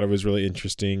got, and I thought it was really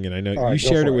interesting. And I know you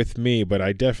shared it with me, but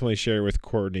I definitely shared it with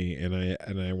Courtney, and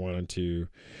I wanted to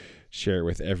share it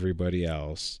with everybody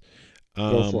else.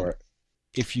 Go for it.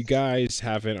 If you guys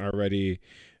haven't already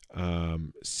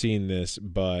seen this,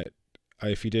 but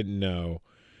if you didn't know,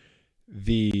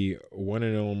 the one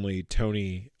and only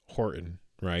Tony Horton,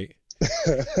 right?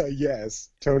 Yes,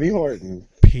 Tony Horton.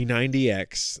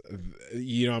 P90X.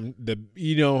 You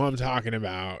know who I'm talking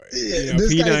about.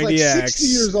 This P90X. guy's like 60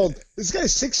 years old. This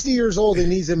guy's 60 years old,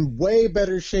 and he's in way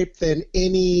better shape than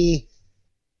any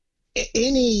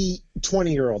any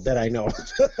 20-year-old that I know.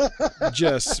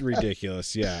 Just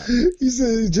ridiculous. Yeah. He's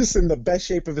just in the best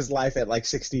shape of his life at like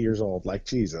 60 years old. Like,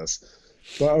 Jesus.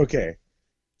 But okay.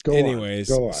 Go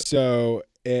on. So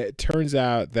it turns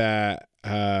out that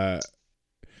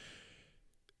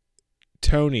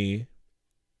Tony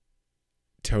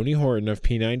Horton of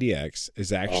P90X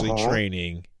is actually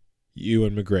training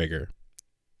Ewan McGregor.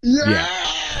 Yeah.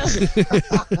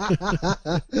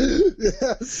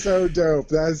 Yeah, so dope.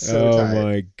 That's so tight. Oh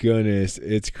my goodness,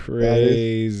 it's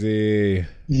crazy.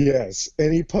 Yes,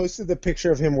 and he posted the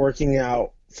picture of him working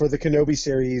out for the Kenobi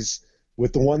series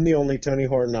with the one, the only Tony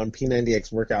Horton on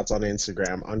P90X workouts on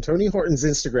Instagram. On Tony Horton's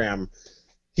Instagram,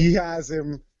 he has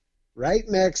him right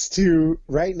next to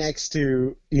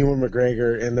Ewan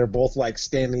McGregor, and they're both like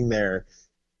standing there,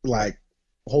 like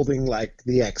holding like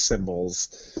the X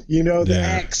symbols, the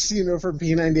X, from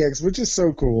P90X, which is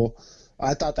so cool.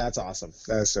 I thought that's awesome.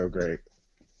 That's so great.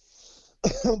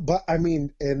 But I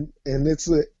mean, and it's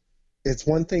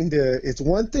one thing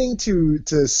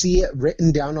to see it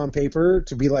written down on paper,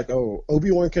 to be like, oh,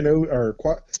 Obi-Wan Kenobi, or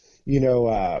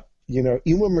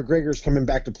Ewan McGregor's coming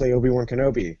back to play Obi-Wan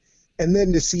Kenobi, and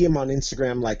then to see him on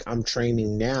Instagram like, I'm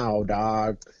training now,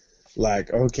 dog.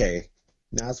 Like, okay.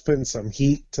 Now it's putting some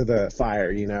heat to the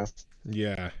fire,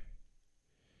 Yeah.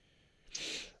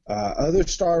 Other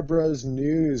Star Bros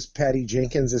news: Patty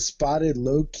Jenkins is spotted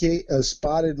location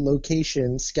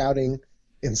scouting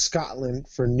in Scotland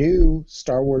for new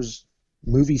Star Wars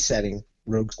movie setting,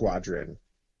 Rogue Squadron.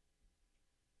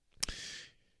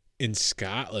 In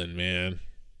Scotland, man.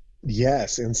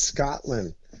 Yes, in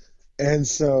Scotland. And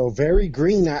so, very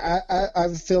green.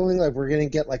 I'm feeling like we're gonna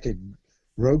get like a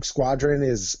Rogue Squadron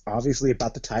is obviously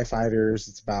about the TIE fighters.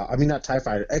 It's about, not TIE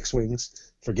fighter,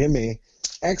 X-Wings. Forgive me.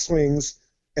 X-Wings.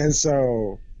 And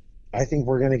so I think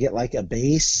we're going to get like a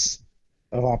base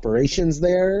of operations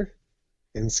there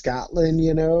in Scotland,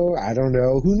 I don't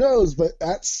know. Who knows? But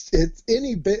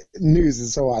any bit news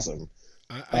is so awesome.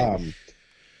 Oh,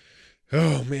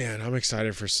 man. I'm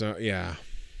excited for yeah.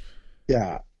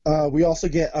 Yeah. We also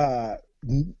get,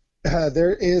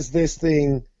 there is this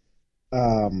thing,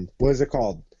 what is it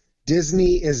called?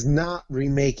 Disney is not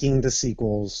remaking the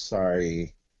sequels.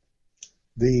 Sorry.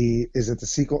 Is it the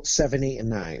sequel 7, 8, and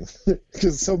 9?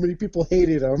 Because so many people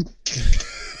hated them.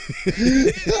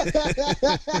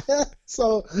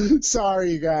 So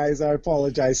sorry, guys. I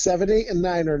apologize. 7, 8, and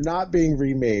 9 are not being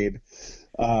remade.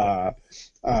 Like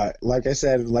we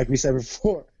said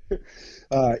before,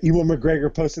 Ewan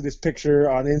McGregor posted this picture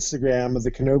on Instagram of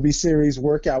the Kenobi series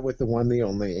workout with the one, the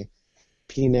only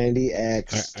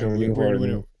P90X. We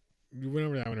went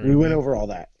over that one already. We went over all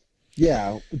that.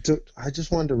 Yeah, I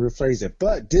just wanted to rephrase it.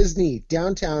 But Disney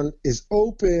Downtown is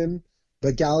open,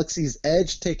 but Galaxy's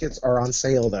Edge tickets are on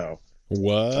sale, though.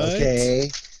 What? Okay.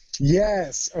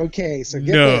 Yes. Okay, so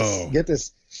get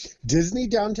this. Disney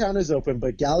Downtown is open,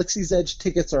 but Galaxy's Edge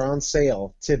tickets are on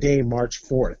sale today, March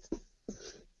 4th.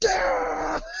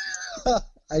 I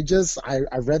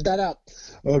read that up.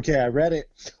 Okay, I read it.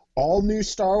 All new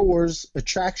Star Wars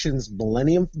attractions,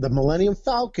 the Millennium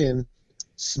Falcon,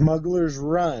 Smuggler's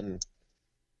Run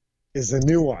is a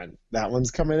new one. That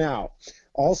one's coming out.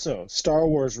 Also, Star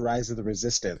Wars Rise of the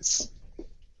Resistance.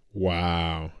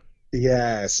 Wow.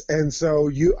 Yes, and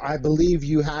so I believe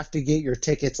you have to get your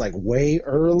tickets like way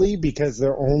early because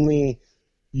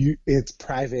it's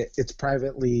private. It's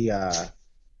privately.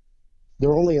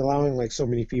 They're only allowing like so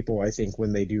many people, I think,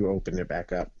 when they do open it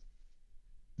back up.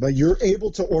 But you're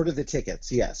able to order the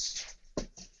tickets, yes.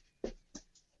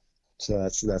 So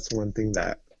that's one thing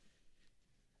that.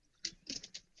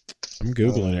 I'm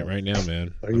Googling it right now,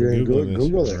 man. Are you in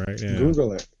Google it? Right now.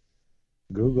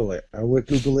 Google it. I would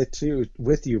Google it too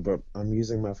with you, but I'm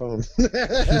using my phone. All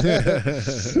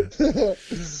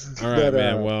right,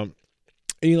 man. Well,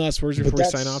 any last words before we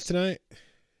sign off tonight?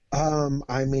 I'm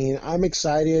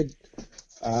excited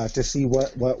to see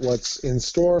what's in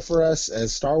store for us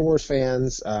as Star Wars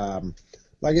fans.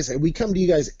 Like I said, we come to you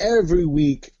guys every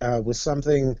week with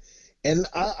something, and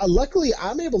luckily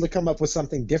I'm able to come up with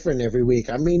something different every week.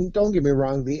 Don't get me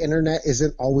wrong, the internet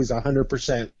isn't always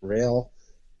 100% real,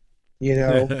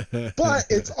 but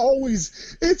it's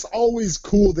always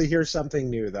cool to hear something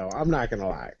new, though. I'm not gonna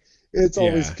lie. It's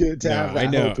always good to have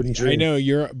that hope and dream. I know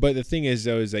but the thing is,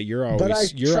 though, is that you're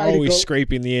always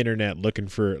scraping the internet looking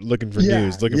for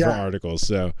news, looking for articles.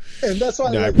 So, and that's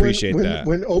why I appreciate that.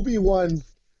 When Obi-Wan,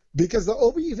 because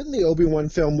even the Obi-Wan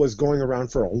film was going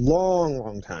around for a long,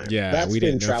 long time. Yeah, that's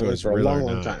been traveling for a long,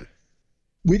 long time.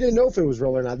 We didn't know if it was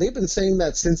real or not. They've been saying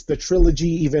that since the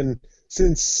trilogy, even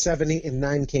since 7, 8, and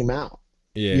 9 came out.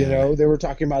 Yeah, they were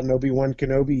talking about an Obi-Wan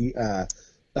Kenobi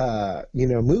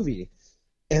movie.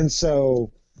 And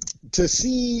so to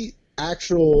see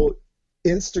actual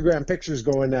Instagram pictures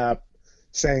going up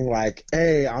saying like,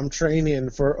 hey, I'm training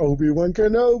for Obi-Wan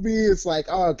Kenobi, it's like,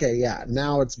 oh, okay, yeah,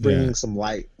 now it's bringing some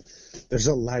light. There's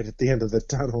a light at the end of the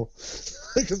tunnel.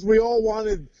 Because we all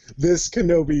wanted this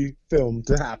Kenobi film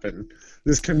to happen.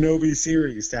 This Kenobi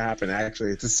series to happen,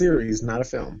 actually. It's a series, not a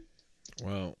film.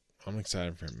 Well, I'm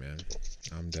excited for it, man.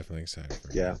 I'm definitely excited for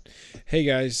it. Yeah. Hey,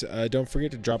 guys, don't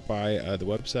forget to drop by the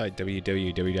website,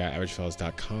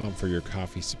 www.averagefellas.com, for your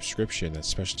coffee subscription. That's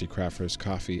specialty craft roast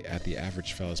coffee at the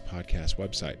Average Fellas podcast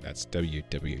website. That's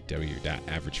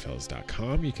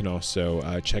www.averagefellas.com. You can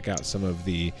also check out some of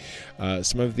the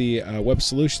web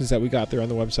solutions that we got there on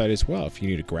the website as well. If you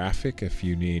need a graphic, if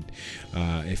you need a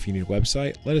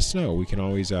website, let us know. We can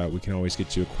always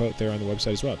get you a quote there on the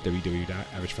website as well,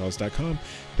 www.averagefellas.com.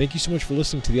 Thank you so much for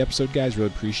listening to the episode, guys. Really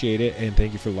appreciate it. And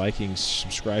thank you for liking,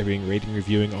 subscribing, rating,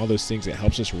 reviewing, all those things. It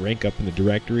helps us rank up in the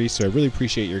directory. So I really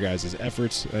appreciate your guys'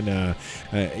 efforts. And,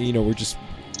 we're just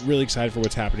really excited for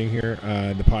what's happening here.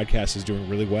 The podcast is doing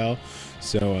really well.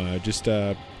 So just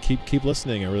keep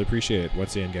listening. I really appreciate it.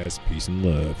 Once again, guys, peace and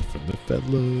love from the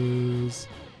fellas.